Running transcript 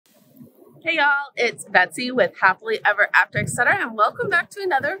Hey y'all, it's Betsy with Happily Ever After, etc. and welcome back to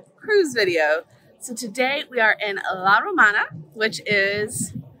another cruise video. So today we are in La Romana, which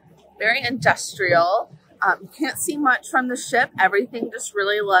is very industrial. You can't see much from the ship. Everything just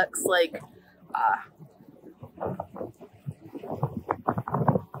really looks like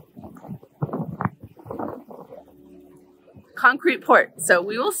concrete port. So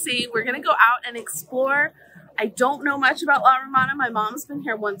we will see. We're going to go out and explore. I don't know much about La Romana. My mom's been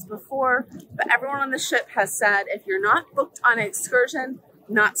here once before, but everyone on the ship has said if you're not booked on an excursion,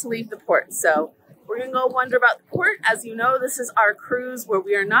 not to leave the port. So we're going to go wonder about the port. As you know, this is our cruise where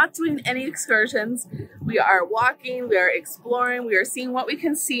we are not doing any excursions. We are walking, we are exploring, we are seeing what we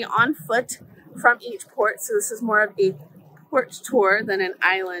can see on foot from each port. So this is more of a port tour than an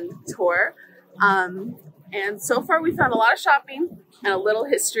island tour. And so far we found a lot of shopping and a little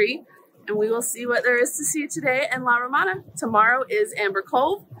history. And we will see what there is to see today in La Romana. Tomorrow is Amber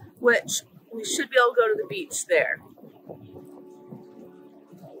Cove, which we should be able to go to the beach there.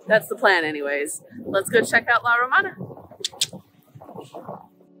 That's the plan anyways. Let's go check out La Romana.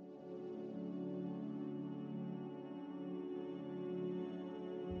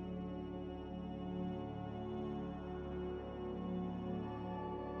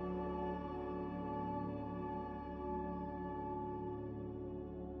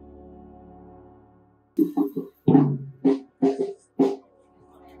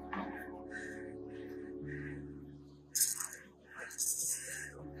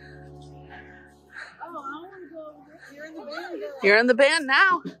 You're in the band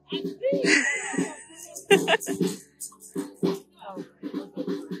now.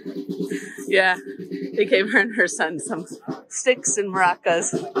 Yeah, they gave her and her son some sticks and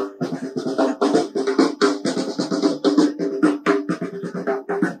maracas.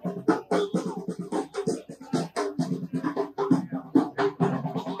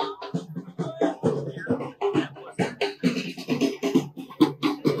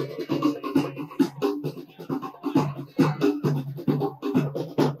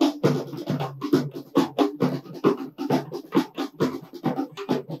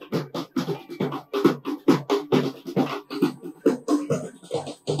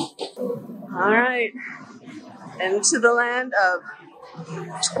 All right, into the land of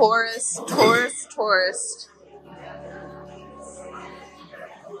tourist.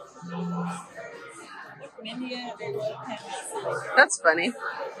 That's funny.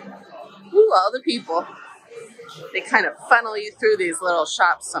 Ooh, all the people. They kind of funnel you through these little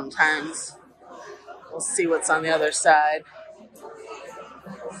shops sometimes. We'll see what's on the other side.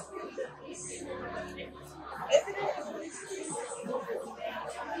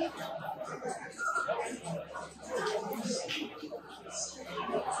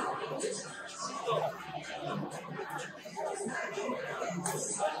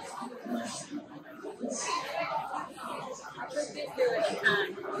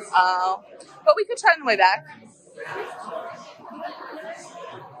 But we could try on the way back.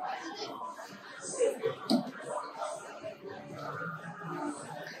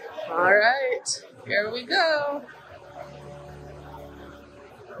 All right, here we go.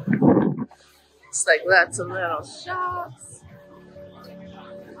 It's like lots of little shops.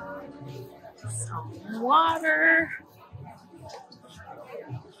 Some water.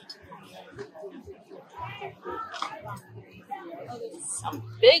 Some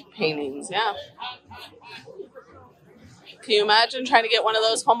big paintings, yeah. Can you imagine trying to get one of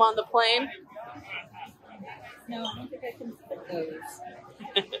those home on the plane? No, I don't think I can fit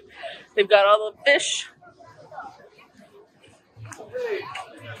those. They've got all the fish.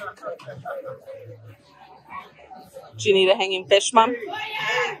 Do you need a hanging fish, Mom?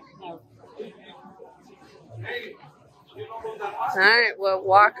 No. All right, we'll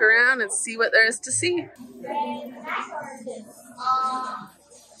walk around and see what there is to see.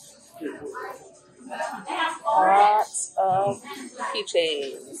 Lots of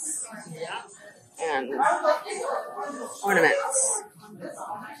keychains and ornaments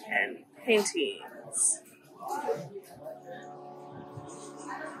and paintings.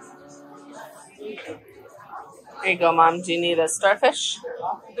 There you go, Mom. Do you need a starfish?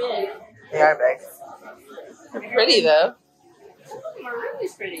 They are big. They're pretty, though. They're really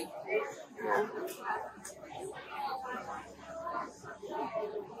pretty.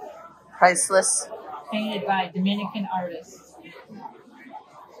 Priceless. Painted by Dominican artists.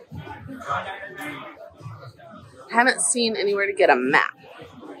 Haven't seen anywhere to get a map.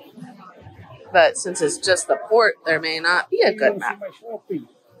 But since it's just the port, there may not be a good map.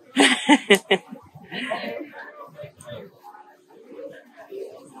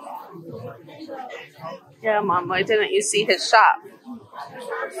 Yeah, Mom, why didn't you see his shop?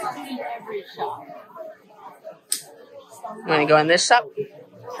 Every shop. You want to go in this shop?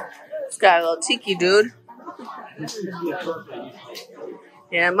 It's got a little tiki dude.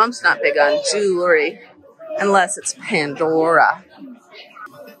 Yeah, Mom's not big on jewelry unless it's Pandora.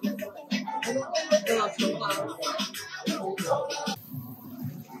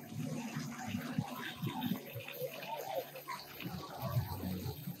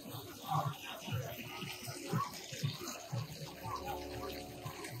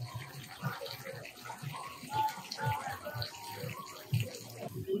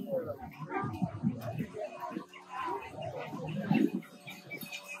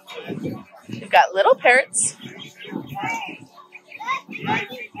 We've got little parrots.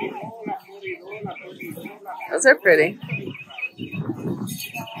 Those are pretty.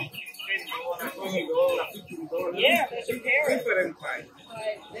 Yeah, there's a parrot.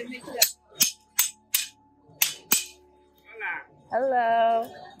 Hello.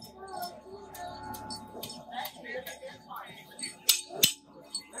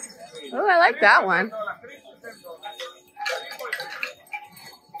 Oh, I like that one.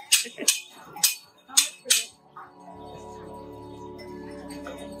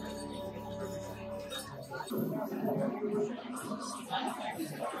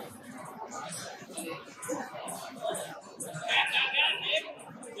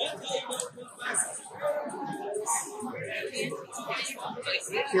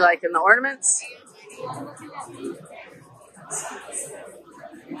 You liking the ornaments?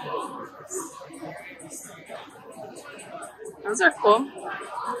 Those are cool.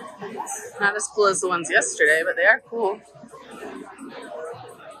 Not as cool as the ones yesterday, but they are cool.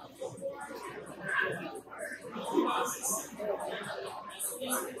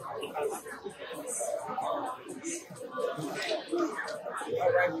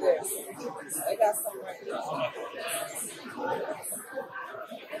 Right there. They got some right there.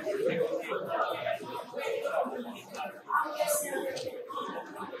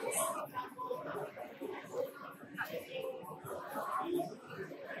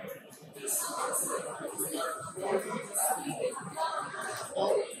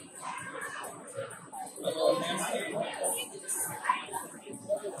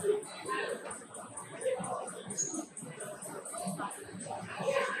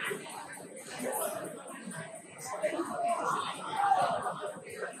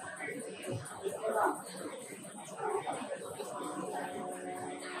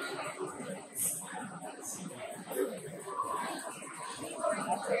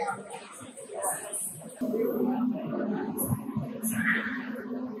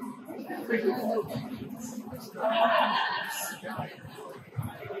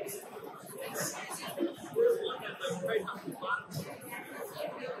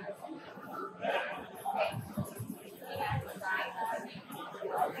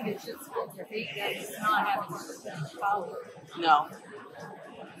 It's just your feet that's not having power. No.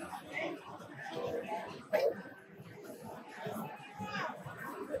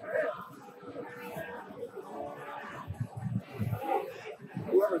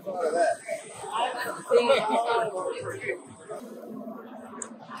 Whoever thought of that?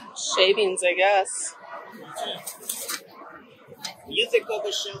 Shavings, I guess. You take over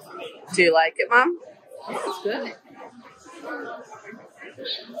the show for me. Do you like it, Mom? It's good.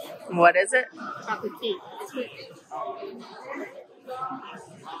 What is it? Chocolate tea.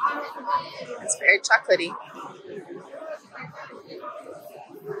 It's very chocolatey.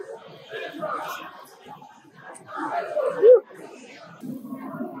 Woo.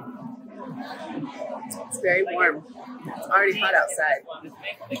 It's very warm. It's already hot outside.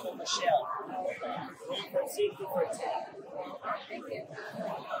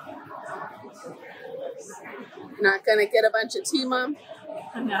 Not gonna get a bunch of tea, Mom?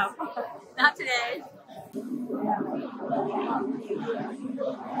 No, not today.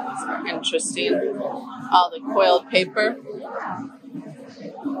 Interesting. All the coiled paper.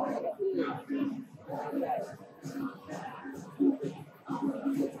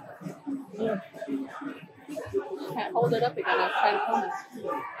 Can't hold it up again. I was trying to hold it.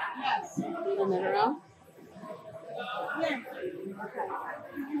 Turn it around.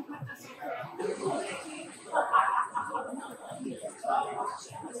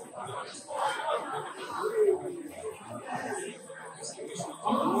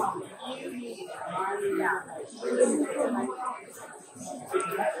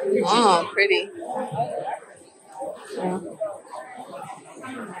 Oh, pretty. Yeah.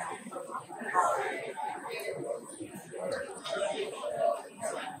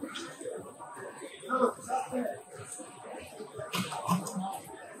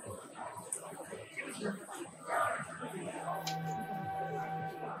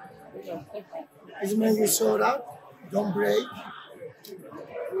 It's made with soda. Don't break.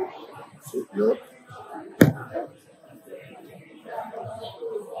 See, look.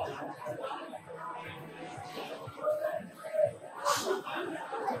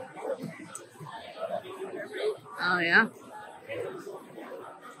 Oh, yeah.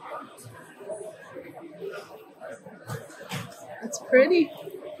 That's pretty.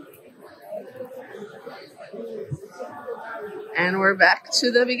 And we're back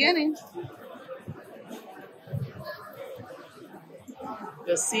to the beginning.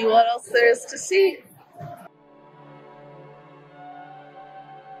 Go see what else there is to see.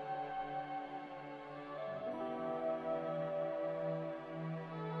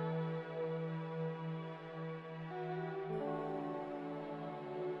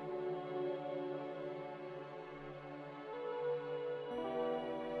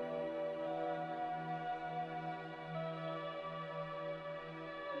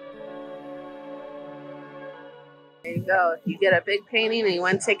 There you go. If you get a big painting and you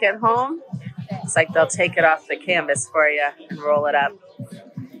want to take it home, it's like they'll take it off the canvas for you and roll it up.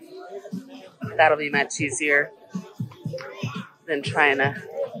 That'll be much easier than trying to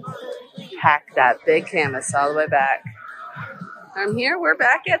pack that big canvas all the way back. From here, we're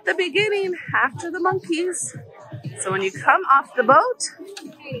back at the beginning after the monkeys. So when you come off the boat,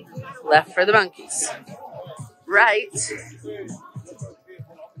 left for the monkeys, right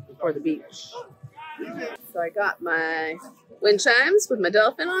for the beach. So I got my wind chimes with my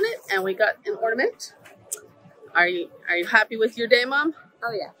dolphin on it, and we got an ornament. Are you happy with your day, Mom?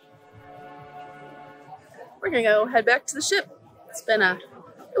 Oh yeah. We're gonna go head back to the ship.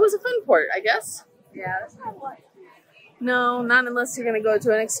 It was a fun port, I guess. Yeah, that's not what. No, not unless you're gonna go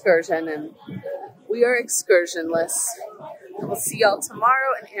to an excursion, and we are excursionless. And we'll see y'all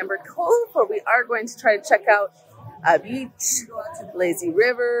tomorrow in Amber Cove, where we are going to try to check out a beach, lazy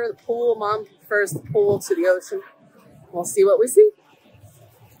river, the pool. Mom prefers the pool to the ocean. We'll see what we see.